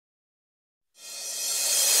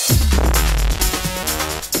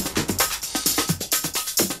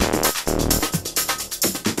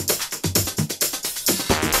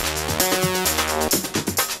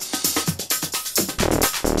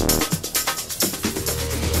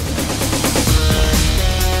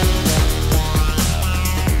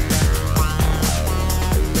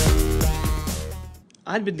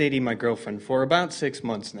I'd been dating my girlfriend for about 6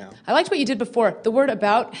 months now. I liked what you did before. The word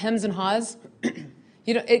about, hems and haws.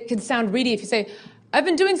 It can sound reedy if you say, I've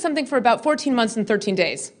been doing something for about 14 months and 13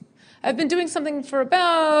 days. I've been doing something for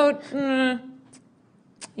about...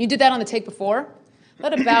 You did that on the take before.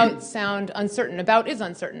 Let about sound uncertain. About is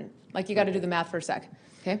uncertain. Like you got to do the math for a sec.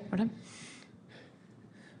 Okay, one time.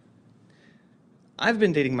 I've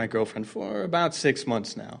been dating my girlfriend for about 6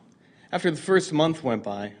 months now. After the first month went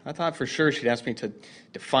by, I thought for sure she'd ask me to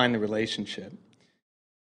define the relationship.